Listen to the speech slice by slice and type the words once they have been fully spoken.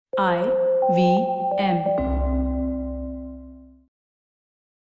IVM.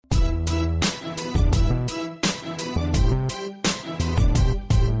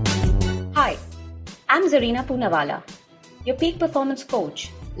 Hi, I'm Zarina Poonawala, your peak performance coach,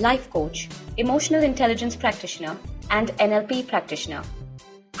 life coach, emotional intelligence practitioner, and NLP practitioner.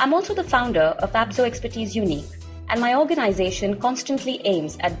 I'm also the founder of Abzo Expertise Unique, and my organization constantly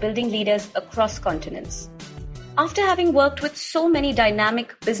aims at building leaders across continents. After having worked with so many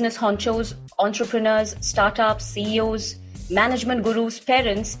dynamic business honchos, entrepreneurs, startups, CEOs, management gurus,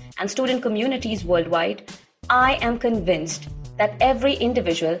 parents, and student communities worldwide, I am convinced that every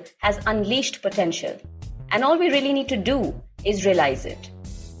individual has unleashed potential, and all we really need to do is realize it.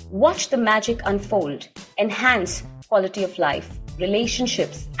 Watch the magic unfold, enhance quality of life,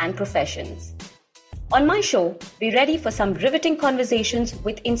 relationships, and professions. On my show, be ready for some riveting conversations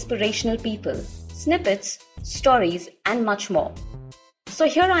with inspirational people, snippets, stories, and much more. So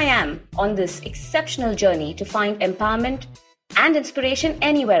here I am on this exceptional journey to find empowerment and inspiration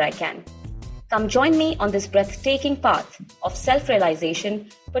anywhere I can. Come join me on this breathtaking path of self-realization,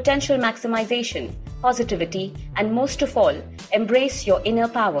 potential maximization, positivity, and most of all, embrace your inner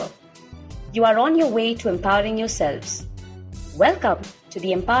power. You are on your way to empowering yourselves. Welcome to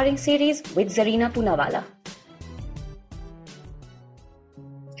the Empowering Series with Zarina Poonawala.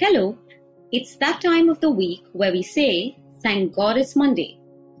 Hello, it's that time of the week where we say, thank God it's Monday.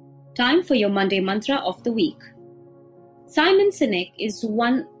 Time for your Monday mantra of the week. Simon Sinek is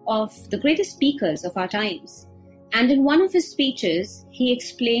one of the greatest speakers of our times, and in one of his speeches, he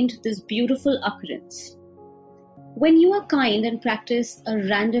explained this beautiful occurrence. When you are kind and practice a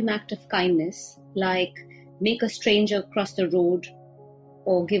random act of kindness, like make a stranger cross the road,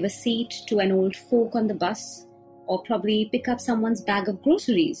 or give a seat to an old folk on the bus, or probably pick up someone's bag of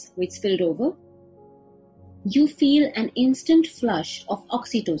groceries which spilled over, you feel an instant flush of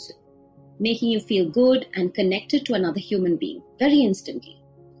oxytocin, making you feel good and connected to another human being, very instantly.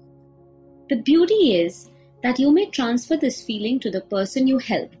 The beauty is that you may transfer this feeling to the person you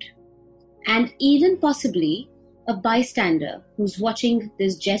helped, and even possibly a bystander who's watching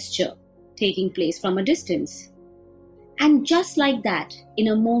this gesture taking place from a distance. And just like that, in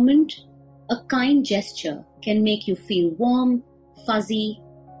a moment, a kind gesture can make you feel warm, fuzzy,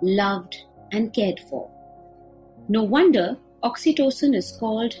 loved, and cared for. No wonder oxytocin is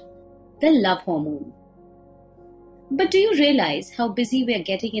called the love hormone. But do you realize how busy we are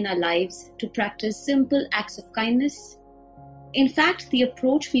getting in our lives to practice simple acts of kindness? In fact, the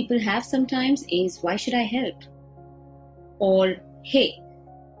approach people have sometimes is, why should I help? Or, hey,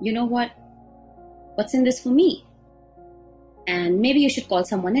 you know what? What's in this for me? And maybe you should call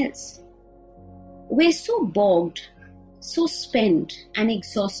someone else. We're so bogged, so spent and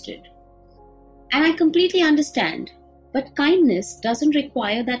exhausted. And I completely understand, but kindness doesn't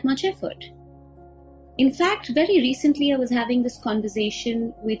require that much effort. In fact, very recently I was having this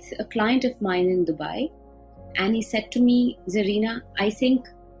conversation with a client of mine in Dubai, and he said to me, Zarina, I think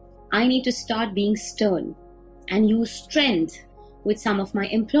I need to start being stern and use strength with some of my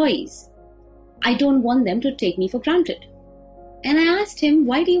employees. I don't want them to take me for granted. And I asked him,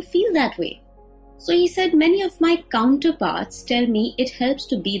 why do you feel that way? So he said, many of my counterparts tell me it helps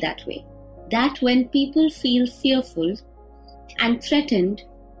to be that way. That when people feel fearful and threatened,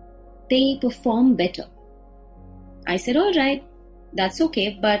 they perform better. I said, all right, that's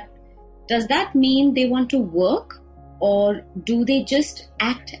okay, but does that mean they want to work, or do they just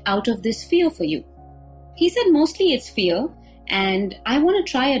act out of this fear for you? He said, mostly it's fear, and I want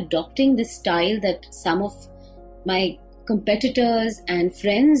to try adopting this style that some of my competitors and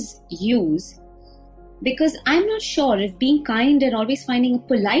friends use, because I'm not sure if being kind and always finding a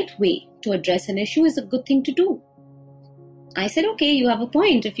polite way to address an issue is a good thing to do. I said, okay, you have a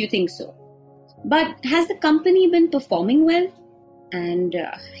point if you think so. But has the company been performing well? And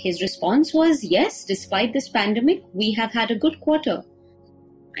his response was, yes, despite this pandemic, we have had a good quarter.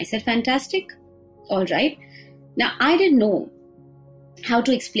 I said, fantastic. All right. Now, I didn't know how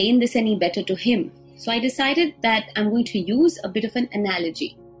to explain this any better to him. So I decided that I'm going to use a bit of an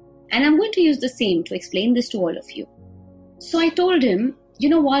analogy. And I'm going to use the same to explain this to all of you. So I told him, you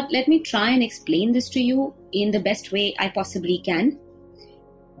know what, let me try and explain this to you in the best way I possibly can.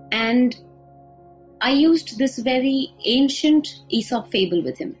 And I used this very ancient Aesop fable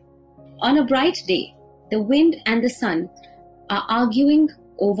with him. On a bright day, the wind and the sun are arguing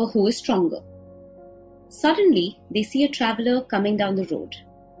over who is stronger. Suddenly, they see a traveler coming down the road.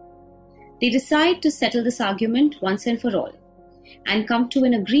 They decide to settle this argument once and for all and come to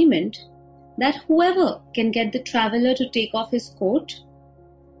an agreement that whoever can get the traveler to take off his coat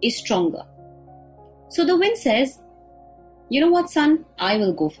is stronger. So the wind says, "You know what, son? I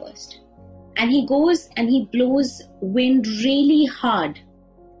will go first." And he goes and he blows wind really hard,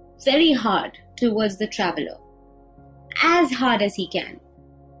 very hard towards the traveler, as hard as he can.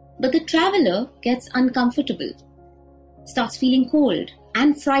 But the traveler gets uncomfortable, starts feeling cold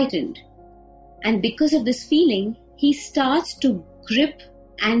and frightened. And because of this feeling, he starts to grip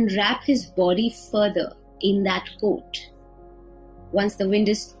and wrap his body further in that coat. Once the wind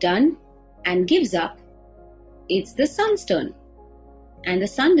is done and gives up, it's the sun's turn. And the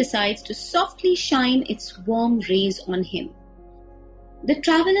sun decides to softly shine its warm rays on him. The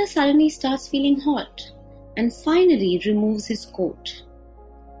traveler suddenly starts feeling hot and finally removes his coat.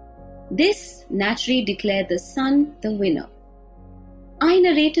 This naturally declared the sun the winner. I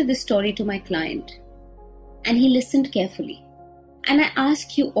narrated this story to my client and he listened carefully. And I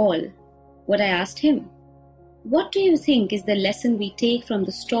ask you all what I asked him. What do you think is the lesson we take from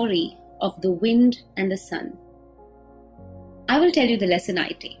the story of the wind and the sun? I will tell you the lesson I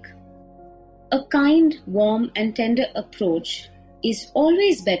take. A kind, warm and tender approach is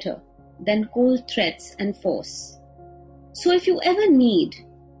always better than cold threats and force. So if you ever need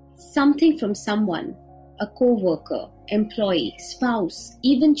something from someone, a co-worker, employee, spouse,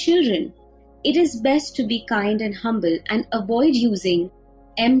 even children, it is best to be kind and humble and avoid using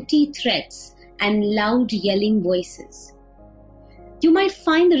empty threats and loud yelling voices. You might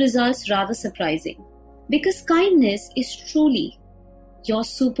find the results rather surprising because kindness is truly your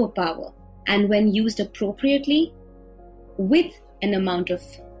superpower, and when used appropriately with an amount of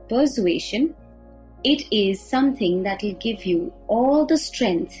persuasion, it is something that will give you all the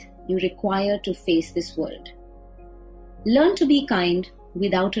strength you require to face this world. Learn to be kind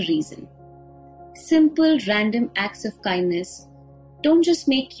without a reason. Simple, random acts of kindness don't just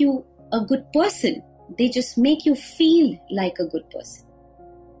make you a good person, they just make you feel like a good person.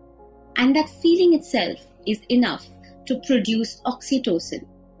 And that feeling itself is enough to produce oxytocin,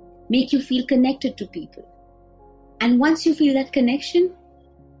 make you feel connected to people. And once you feel that connection,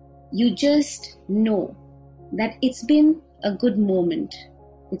 you just know that it's been a good moment,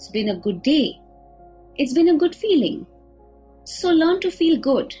 it's been a good day, it's been a good feeling. So learn to feel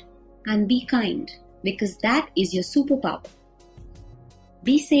good and be kind, because that is your superpower.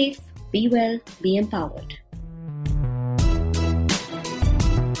 Be safe, be well, be empowered.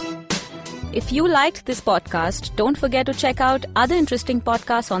 If you liked this podcast, don't forget to check out other interesting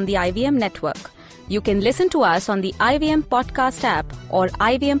podcasts on the IVM network. You can listen to us on the IVM Podcast app or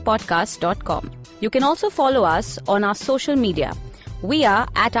ivmpodcast.com. You can also follow us on our social media. We are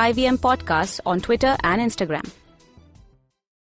at IVM Podcasts on Twitter and Instagram.